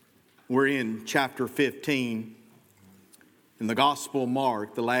We're in chapter 15 in the Gospel of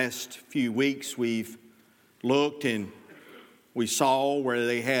Mark. The last few weeks we've looked and we saw where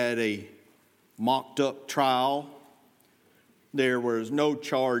they had a mocked up trial. There was no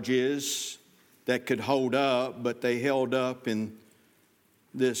charges that could hold up, but they held up in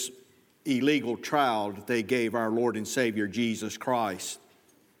this illegal trial that they gave our Lord and Savior Jesus Christ.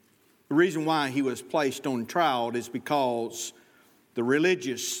 The reason why he was placed on trial is because the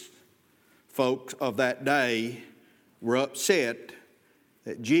religious folks of that day were upset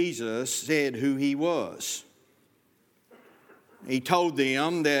that Jesus said who he was. He told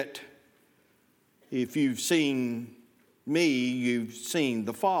them that if you've seen me, you've seen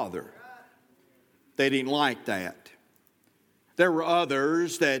the Father. They didn't like that. There were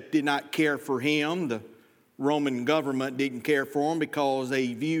others that did not care for him. The Roman government didn't care for him because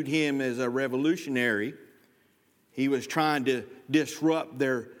they viewed him as a revolutionary. He was trying to disrupt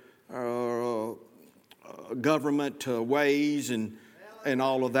their government ways and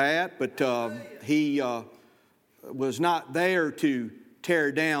all of that. But he was not there to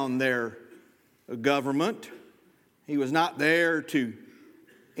tear down their government. He was not there to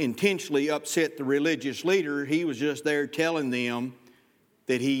intentionally upset the religious leader. He was just there telling them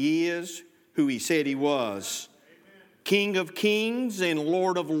that he is who he said he was. King of kings and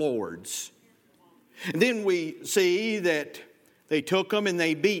Lord of lords. And then we see that they took him and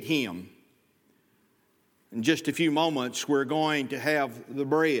they beat him. In just a few moments, we're going to have the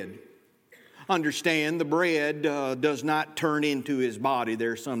bread. Understand, the bread does not turn into his body.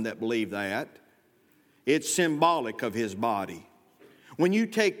 There are some that believe that. It's symbolic of his body. When you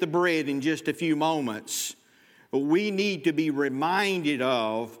take the bread in just a few moments, we need to be reminded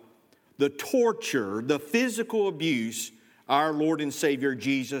of the torture, the physical abuse our Lord and Savior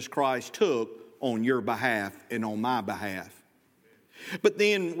Jesus Christ took on your behalf and on my behalf. But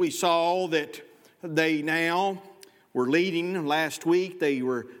then we saw that they now were leading, last week they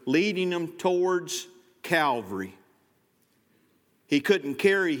were leading them towards Calvary. He couldn't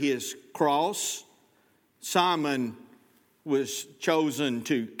carry his cross. Simon was chosen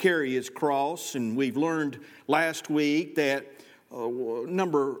to carry his cross, and we've learned last week that a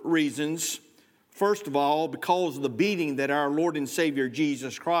number of reasons. First of all, because of the beating that our Lord and Savior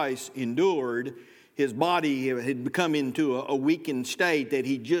Jesus Christ endured, his body had become into a weakened state that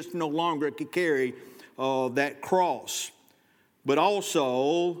he just no longer could carry that cross. But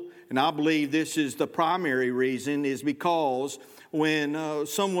also, and I believe this is the primary reason, is because when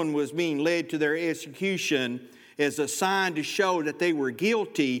someone was being led to their execution, as a sign to show that they were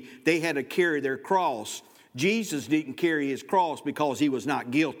guilty, they had to carry their cross. Jesus didn't carry his cross because he was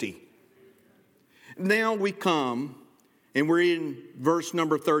not guilty. Now we come, and we're in verse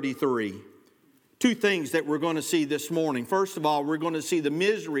number 33. Two things that we're going to see this morning. First of all, we're going to see the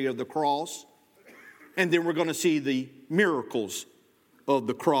misery of the cross, and then we're going to see the miracles of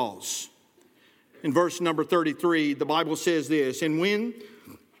the cross. In verse number 33, the Bible says this, "And when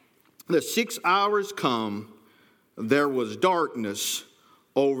the 6 hours come, there was darkness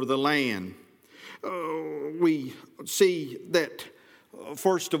over the land." We see that,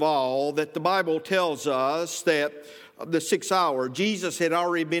 first of all, that the Bible tells us that the 6 hour, Jesus had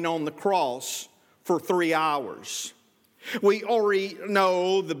already been on the cross for 3 hours. We already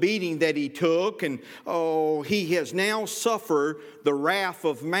know the beating that he took, and he has now suffered the wrath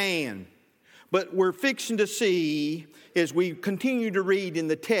of man. But we're fixing to see, as we continue to read in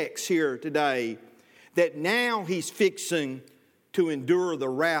the text here today, that now he's fixing to endure the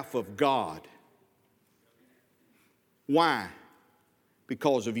wrath of God. Why?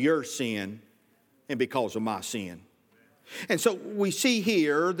 Because of your sin and because of my sin. And so we see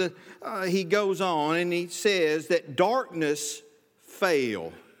here that he goes on and he says that darkness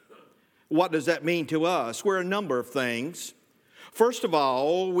fell. What does that mean to us? We're a number of things. First of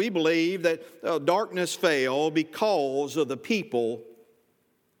all, we believe that darkness fell because of the people.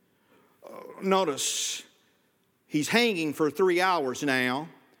 Notice, he's hanging for 3 hours now.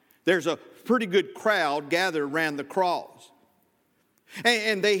 There's a pretty good crowd gathered around the cross.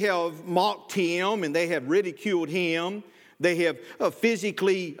 And they have mocked him and they have ridiculed him. They have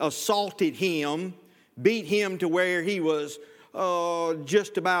physically assaulted him, beat him to where he was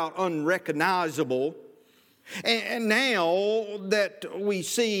just about unrecognizable. And now that we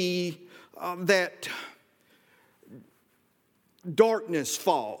see that darkness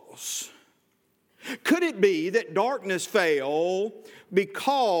falls, could it be that darkness fell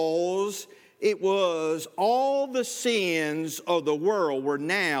because it was all the sins of the world were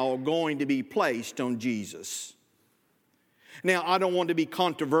now going to be placed on Jesus? Now, I don't want to be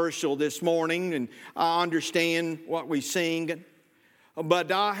controversial this morning, and I understand what we sing.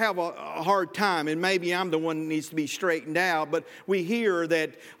 But I have a hard time, and maybe I'm the one that needs to be straightened out, but we hear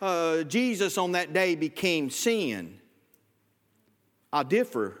that Jesus on that day became sin. I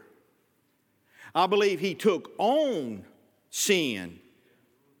differ. I believe he took on sin.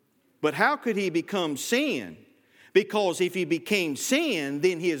 But how could he become sin? Because if he became sin,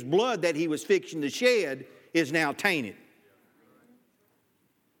 then his blood that he was fixing to shed is now tainted.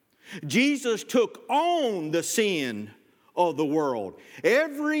 Jesus took on the sin of the world.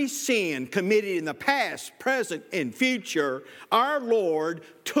 Every sin committed in the past, present, and future, our Lord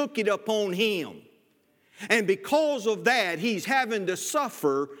took it upon him. And because of that, he's having to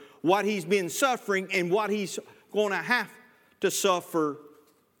suffer what he's been suffering and what he's going to have to suffer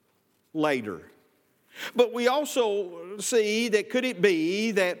later. But we also see that could it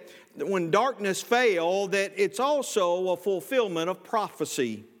be that when darkness fell, that it's also a fulfillment of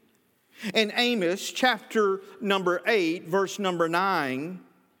prophecy. In Amos chapter number 8, verse number 9,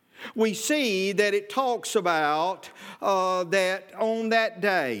 we see that it talks about that on that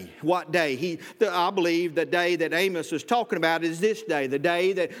day. What day? I believe the day that Amos is talking about is this day, the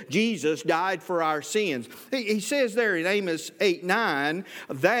day that Jesus died for our sins. He says there in Amos 8:9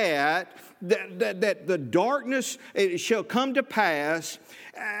 that the darkness it shall come to pass,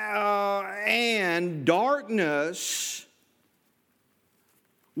 and darkness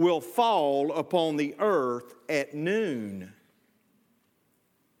will fall upon the earth at noon.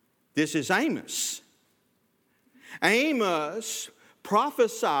 This is Amos. Amos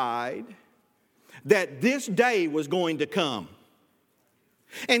prophesied that this day was going to come.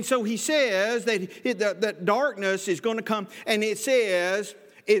 And so he says that darkness is going to come, and it says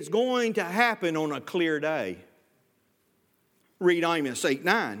it's going to happen on a clear day. Read Amos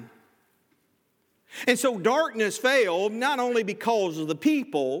 8:9. And so darkness fell not only because of the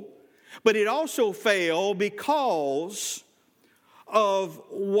people, but it also fell because of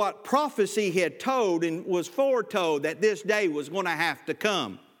what prophecy had told and was foretold that this day was going to have to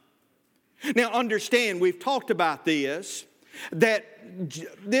come. Now understand, we've talked about this, that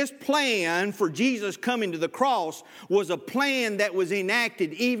this plan for Jesus coming to the cross was a plan that was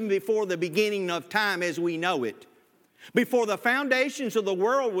enacted even before the beginning of time as we know it. Before the foundations of the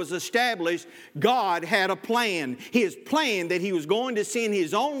world was established, God had a plan. His plan that he was going to send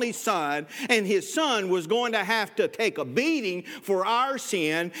his only son, and his son was going to have to take a beating for our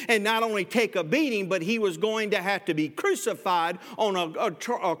sin, and not only take a beating, but he was going to have to be crucified on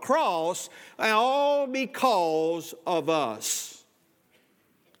a cross, all because of us.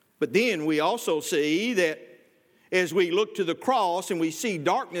 But then we also see that as we look to the cross and we see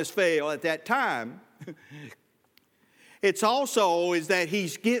darkness fail at that time, it's also is that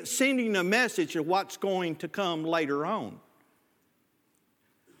he's sending a message of what's going to come later on.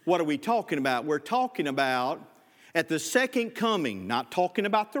 What are we talking about? We're talking about at the second coming, not talking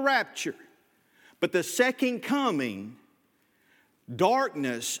about the rapture, but the second coming,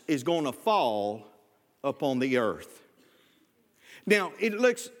 darkness is going to fall upon the earth. Now, it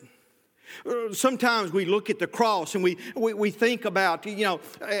looks... Sometimes we look at the cross and we think about,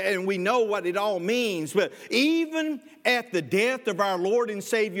 and we know what it all means. But even at the death of our Lord and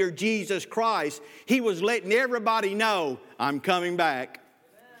Savior Jesus Christ, he was letting everybody know, I'm coming back.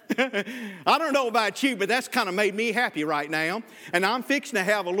 I don't know about you, but that's kind of made me happy right now. And I'm fixing to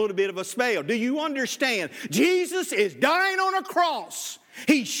have a little bit of a spell. Do you understand? Jesus is dying on a cross.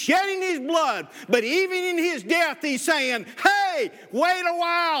 He's shedding his blood, but even in his death, he's saying, hey, wait a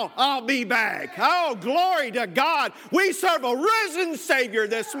while, I'll be back. Oh, glory to God. We serve a risen Savior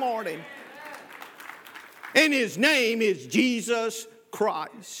this morning. And his name is Jesus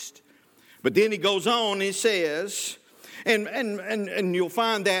Christ. But then he goes on and he says, and you'll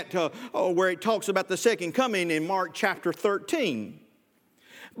find that where it talks about the second coming in Mark chapter 13.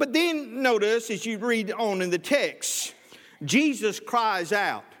 But then notice as you read on in the text, Jesus cries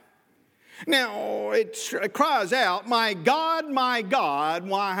out. Now, it cries out, my God,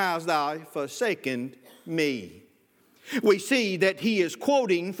 why hast thou forsaken me? We see that he is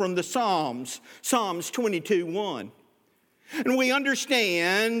quoting from the Psalms 22:1. And we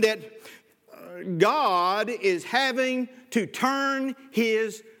understand that God is having to turn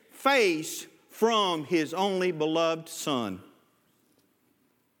his face from his only beloved Son.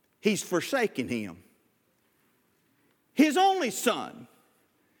 He's forsaken him. His only Son.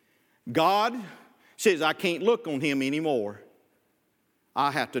 God says, I can't look on him anymore. I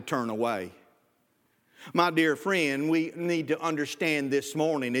have to turn away. My dear friend, we need to understand this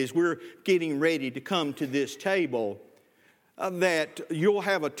morning as we're getting ready to come to this table that you'll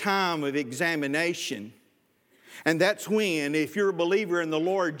have a time of examination. And that's when, if you're a believer in the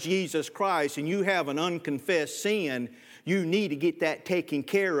Lord Jesus Christ and you have an unconfessed sin, You need to get that taken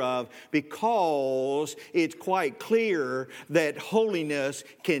care of, because it's quite clear that holiness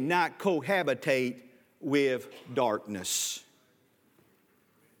cannot cohabitate with darkness.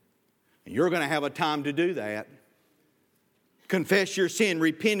 And you're going to have a time to do that. Confess your sin,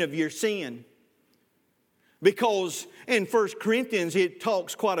 repent of your sin. Because in 1 Corinthians it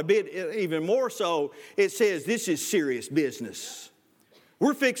talks quite a bit, even more so, it says this is serious business.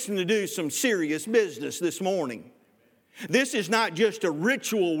 We're fixing to do some serious business this morning. This is not just a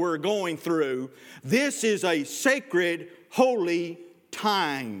ritual we're going through. This is a sacred, holy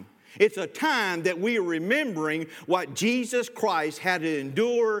time. It's a time that we are remembering what Jesus Christ had to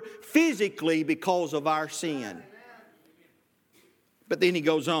endure physically because of our sin. But then he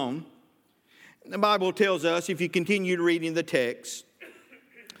goes on. The Bible tells us, if you continue reading the text,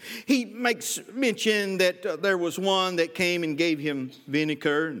 he makes mention that there was one that came and gave him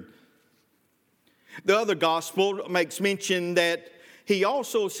vinegar. The other gospel makes mention that he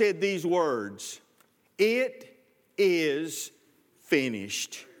also said these words, "It is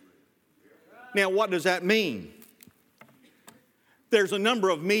finished." Now, what does that mean? There's a number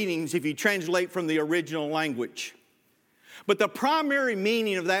of meanings if you translate from the original language. But the primary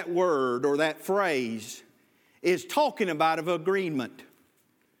meaning of that word or that phrase is talking about of agreement.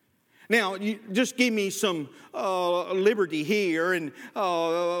 Now, you just give me some liberty here and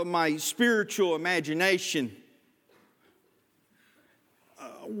my spiritual imagination.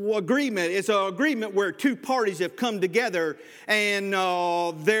 Agreement is an agreement where two parties have come together and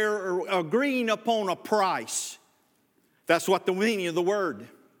they're agreeing upon a price. That's what the meaning of the word.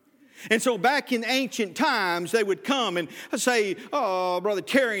 And so back in ancient times, they would come and say, Brother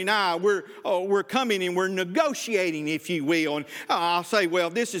Terry and I, we're coming and we're negotiating, if you will. And I'll say, well,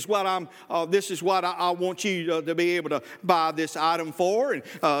 this is what I want you to be able to buy this item for.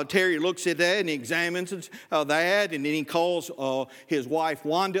 And Terry looks at that and he examines that, and then he calls his wife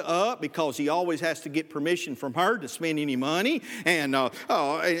Wanda up, because he always has to get permission from her to spend any money. And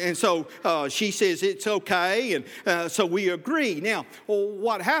so she says it's okay, and so we agree. Now,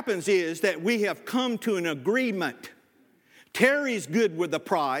 what happens is that we have come to an agreement. Terry's good with the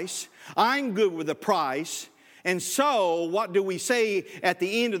price. I'm good with the price. And so what do we say at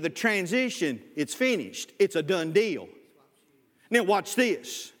the end of the transition? It's finished. It's a done deal. Now watch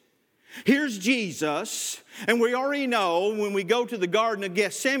this. Here's Jesus, and we already know when we go to the Garden of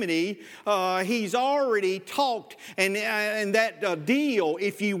Gethsemane, he's already talked and that deal,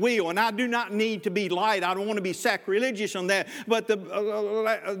 if you will. And I do not need to be light. I don't want to be sacrilegious on that, but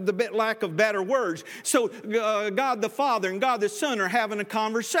the lack of better words. So God the Father and God the Son are having a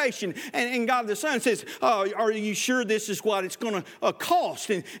conversation, and God the Son says, "Are you sure this is what it's going to cost?"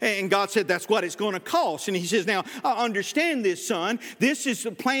 And God said, "That's what it's going to cost." And He says, "Now understand this, son. This is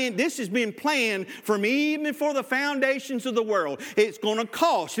the plan. This has been planned from even before the foundations of the world. It's going to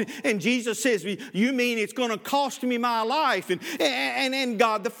cost." And Jesus says, "You mean it's going to cost me my life?" And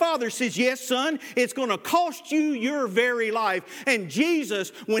God the Father says, "Yes, son, it's going to cost you your very life." And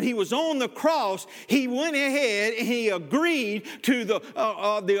Jesus, when He was on the cross, He went ahead and He agreed to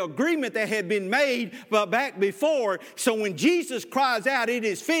the agreement that had been made back before. So when Jesus cries out, "It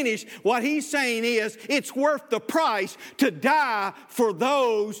is finished," what He's saying is, it's worth the price to die for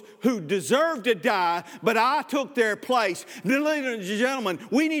those who deserve to die, but I took their place. Ladies and gentlemen,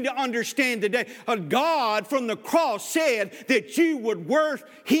 we need to understand today, God from the cross said that you would worth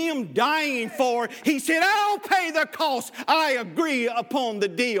Him dying for. He said, "I'll pay the cost. I agree upon the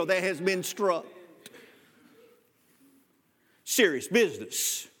deal that has been struck." Serious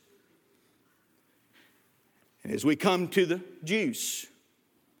business. And as we come to the juice,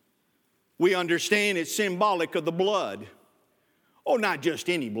 we understand it's symbolic of the blood. Oh, not just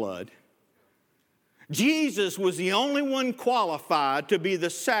any blood. Jesus was the only one qualified to be the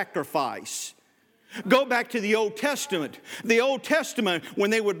sacrifice. Go back to the Old Testament. The Old Testament,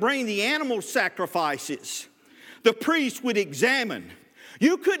 when they would bring the animal sacrifices, the priest would examine.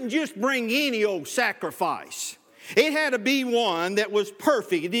 You couldn't just bring any old sacrifice. It had to be one that was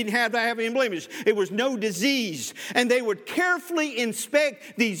perfect. It didn't have to have any blemishes. It was no disease. And they would carefully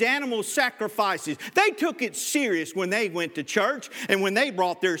inspect these animal sacrifices. They took it serious when they went to church and when they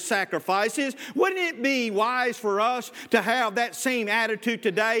brought their sacrifices. Wouldn't it be wise for us to have that same attitude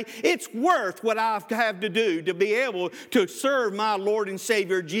today? It's worth what I have to do to be able to serve my Lord and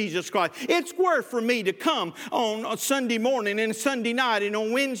Savior Jesus Christ. It's worth for me to come on Sunday morning and Sunday night and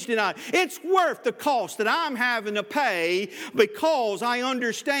on Wednesday night. It's worth the cost that I'm having to pay, because I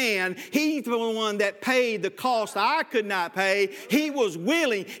understand He's the one that paid the cost I could not pay. He was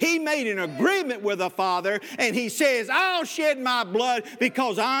willing. He made an agreement with the Father, and He says, "I'll shed my blood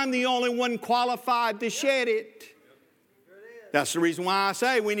because I'm the only one qualified to shed it." That's the reason why I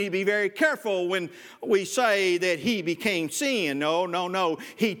say we need to be very careful when we say that He became sin. No.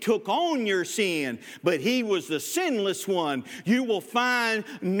 He took on your sin, but He was the sinless one. You will find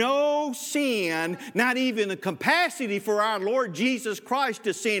no sin, not even the capacity for our Lord Jesus Christ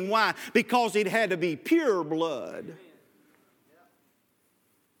to sin. Why? Because it had to be pure blood.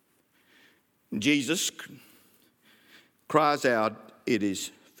 Jesus cries out, "It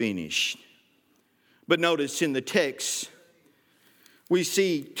is finished." But notice in the text, we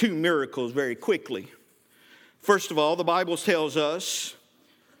see two miracles very quickly. First of all, the Bible tells us,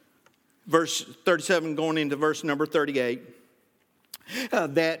 verse 37 going into verse number 38,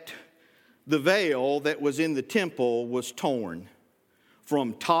 that the veil that was in the temple was torn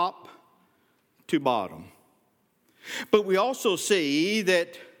from top to bottom. But we also see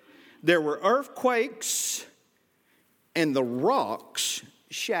that there were earthquakes and the rocks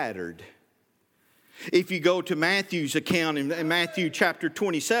shattered. If you go to Matthew's account in Matthew chapter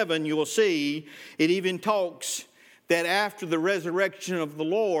 27, you will see it even talks that after the resurrection of the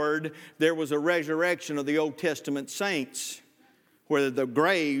Lord, there was a resurrection of the Old Testament saints where the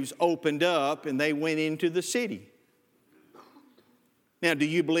graves opened up and they went into the city. Now, do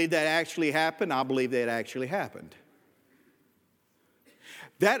you believe that actually happened? I believe that actually happened.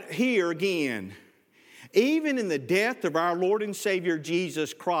 That here again, even in the death of our Lord and Savior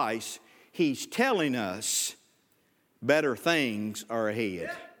Jesus Christ, He's telling us better things are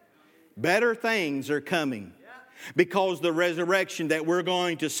ahead. Better things are coming. Because the resurrection that we're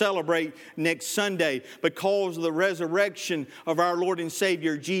going to celebrate next Sunday, because of the resurrection of our Lord and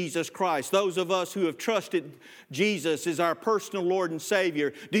Savior Jesus Christ. Those of us who have trusted Jesus as our personal Lord and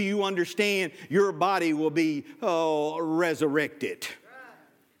Savior, do you understand your body will be resurrected?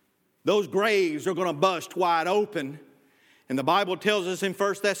 Those graves are going to bust wide open. And the Bible tells us in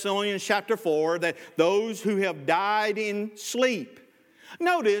 1 Thessalonians chapter 4 that those who have died in sleep.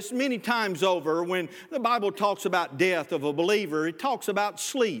 Notice many times over when the Bible talks about death of a believer, it talks about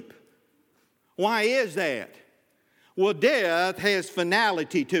sleep. Why is that? Well, death has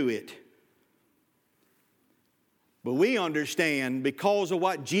finality to it. But we understand because of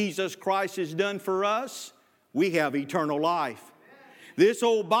what Jesus Christ has done for us, we have eternal life. This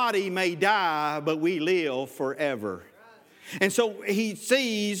old body may die, but we live forever. And so he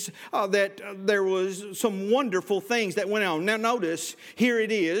sees that there was some wonderful things that went on. Now notice, here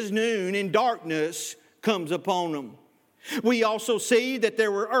it is, noon and darkness comes upon them. We also see that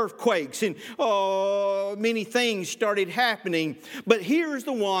there were earthquakes and many things started happening. But here's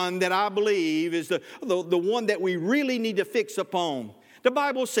the one that I believe is the one that we really need to fix upon. The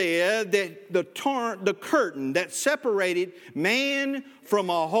Bible said that the curtain that separated man from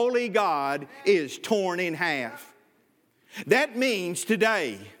a holy God is torn in half. That means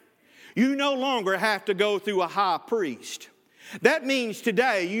today, you no longer have to go through a high priest. That means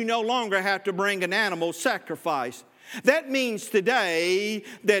today, you no longer have to bring an animal sacrifice. That means today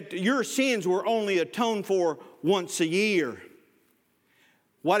that your sins were only atoned for once a year.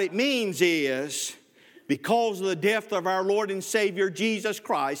 What it means is, because of the death of our Lord and Savior Jesus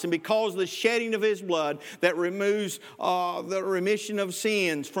Christ, and because of the shedding of His blood that removes the remission of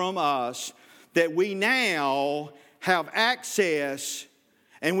sins from us, that we now have access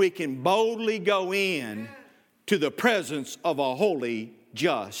and we can boldly go in to the presence of a holy,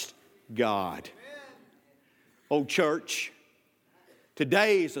 just God. Oh, church,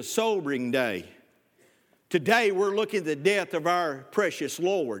 today is a sobering day. Today we're looking at the death of our precious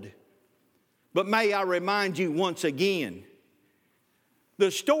Lord. But may I remind you once again,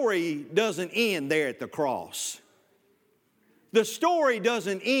 the story doesn't end there at the cross. The story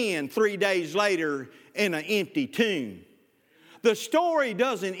doesn't end 3 days later in an empty tomb. The story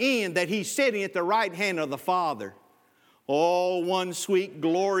doesn't end that He's sitting at the right hand of the Father. Oh, one sweet,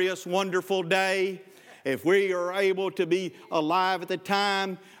 glorious, wonderful day. If we are able to be alive at the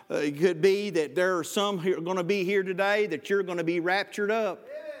time, it could be that there are some who are going to be here today that you're going to be raptured up.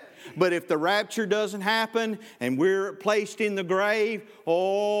 But if the rapture doesn't happen and we're placed in the grave,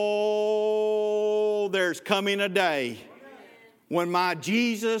 there's coming a day when my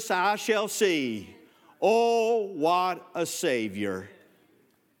Jesus I shall see. Oh, what a Savior.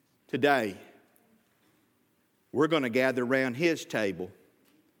 Today, we're going to gather around His table.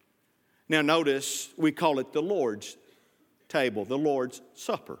 Now notice, we call it the Lord's table, the Lord's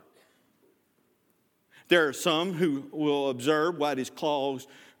Supper. There are some who will observe what is called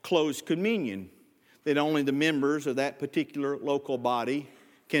closed communion, that only the members of that particular local body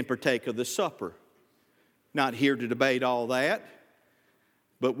can partake of the supper. Not here to debate all that,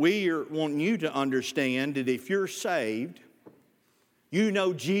 but we are wanting you to understand that if you're saved, you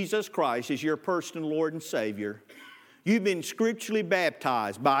know Jesus Christ is your personal Lord and Savior, you've been scripturally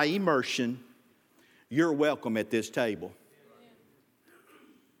baptized by immersion, you're welcome at this table.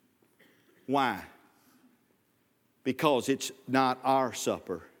 Why? Because it's not our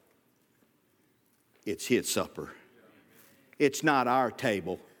supper. It's His supper. It's not our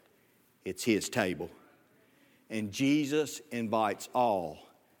table. It's His table. And Jesus invites all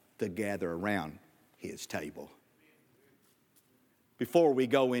to gather around His table. Before we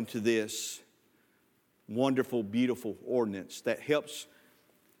go into this wonderful, beautiful ordinance that helps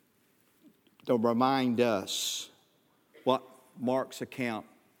to remind us what Mark's account.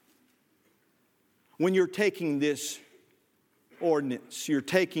 When you're taking this ordinance, you're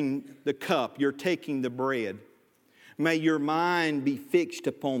taking the cup, you're taking the bread, may your mind be fixed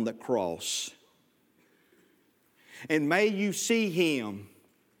upon the cross. And may you see Him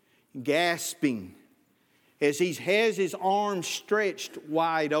gasping as He has His arms stretched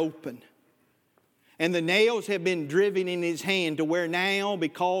wide open. And the nails have been driven in His hand to where now,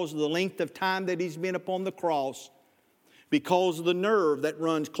 because of the length of time that He's been upon the cross, because of the nerve that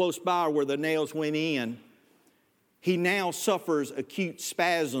runs close by where the nails went in, He now suffers acute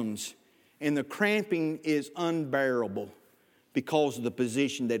spasms, and the cramping is unbearable because of the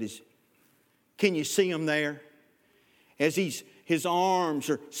position that is. Can you see Him there? As His arms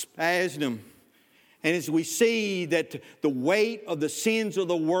are spasming, and as we see that the weight of the sins of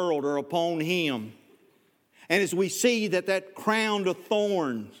the world are upon Him, and as we see that crown of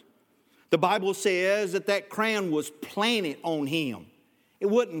thorns, the Bible says that crown was planted on Him. It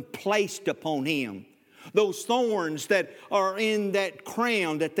wasn't placed upon Him. Those thorns that are in that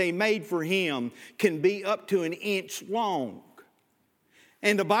crown that they made for Him can be up to an inch long.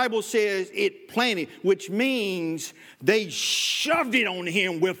 And the Bible says it planted, which means they shoved it on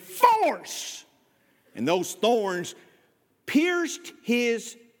Him with force. And those thorns pierced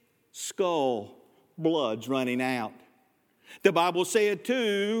His skull. Blood's running out. The Bible said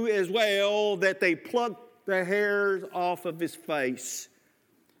too as well that they plucked the hairs off of His face.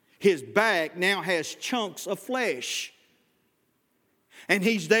 His back now has chunks of flesh. And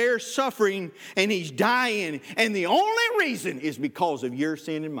He's there suffering and He's dying. And the only reason is because of your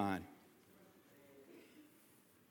sin and mine.